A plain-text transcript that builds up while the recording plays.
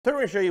Today we're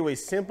going to show you a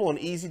simple and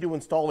easy to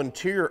install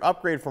interior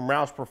upgrade from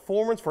Roush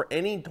Performance for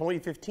any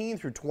 2015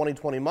 through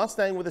 2020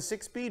 Mustang with a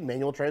 6-speed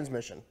manual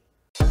transmission.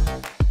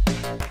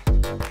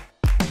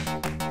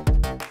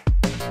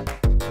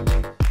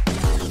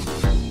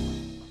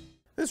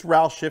 This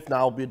Roush shift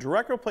knob will be a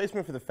direct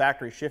replacement for the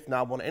factory shift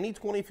knob on any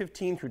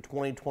 2015 through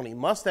 2020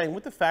 Mustang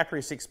with the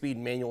factory 6-speed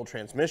manual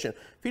transmission. It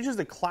features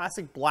the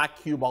classic black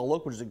cue ball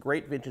look, which is a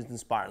great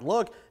vintage-inspired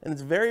look, and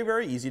it's very,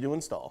 very easy to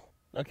install.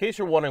 Now, in case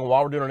you're wondering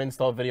why we're doing an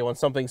install video on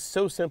something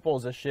so simple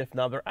as a shift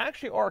knob, there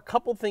actually are a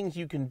couple things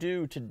you can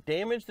do to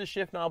damage the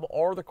shift knob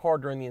or the car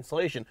during the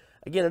installation.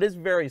 Again, it is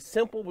very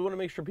simple. We want to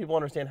make sure people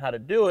understand how to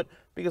do it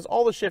because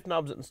all the shift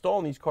knobs that install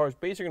in these cars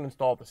basically are going to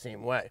install it the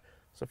same way.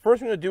 So first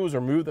thing we're going to do is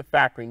remove the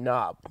factory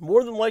knob.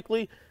 More than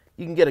likely,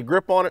 you can get a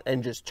grip on it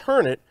and just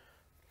turn it,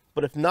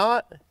 but if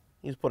not,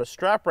 you just put a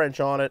strap wrench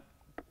on it.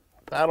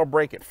 That'll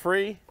break it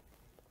free.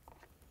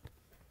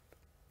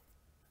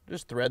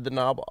 Just thread the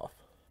knob off.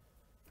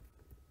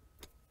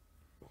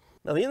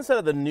 Now, the inside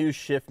of the new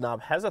shift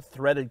knob has a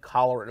threaded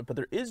collar in it, but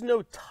there is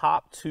no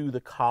top to the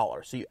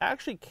collar. So you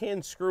actually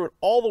can screw it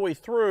all the way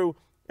through,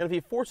 and if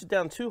you force it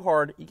down too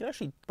hard, you can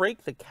actually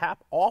break the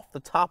cap off the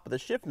top of the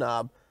shift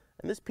knob,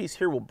 and this piece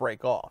here will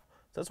break off.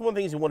 So that's one of the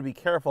things you want to be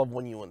careful of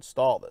when you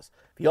install this.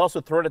 If you also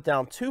thread it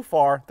down too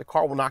far, the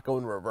car will not go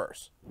in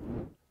reverse.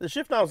 The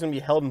shift knob is going to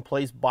be held in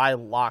place by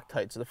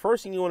Loctite. So the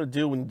first thing you want to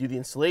do when you do the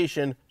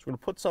installation is we're going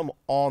to put some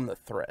on the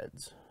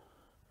threads.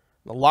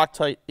 The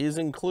Loctite is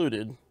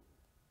included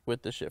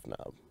with the shift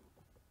knob.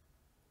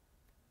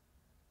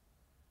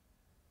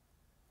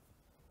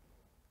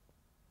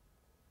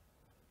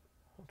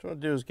 What you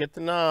want to do is get the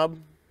knob,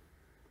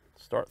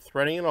 start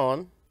threading it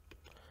on,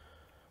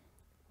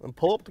 and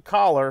pull up the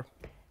collar,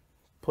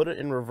 put it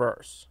in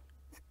reverse.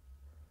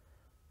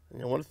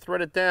 And you want to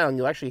thread it down,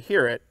 you'll actually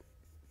hear it.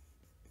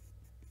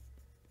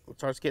 It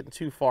starts getting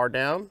too far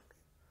down.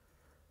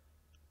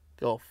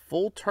 Go a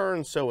full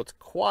turn so it's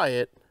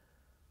quiet.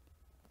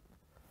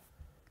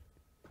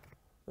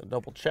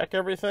 Double check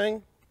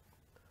everything,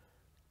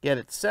 get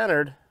it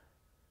centered,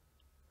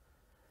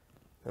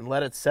 and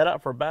let it set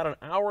up for about an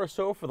hour or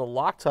so for the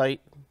Loctite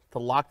to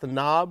lock the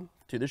knob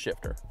to the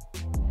shifter.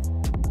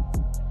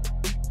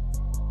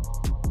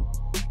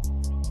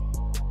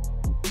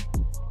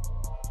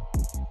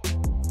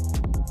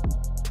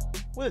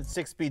 With its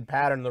 6-speed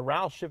pattern, the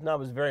Roush shift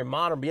knob is very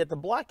modern, but yet the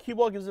black cue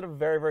ball gives it a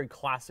very, very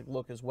classic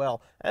look as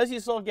well. As you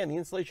saw, again, the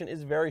installation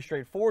is very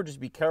straightforward. Just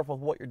be careful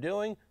with what you're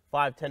doing.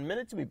 5-10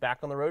 minutes, you'll be back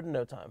on the road in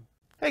no time.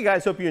 Hey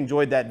guys, hope you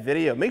enjoyed that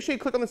video. Make sure you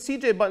click on the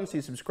CJ button so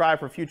you subscribe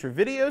for future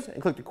videos, and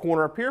click the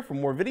corner up here for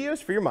more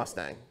videos for your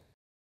Mustang.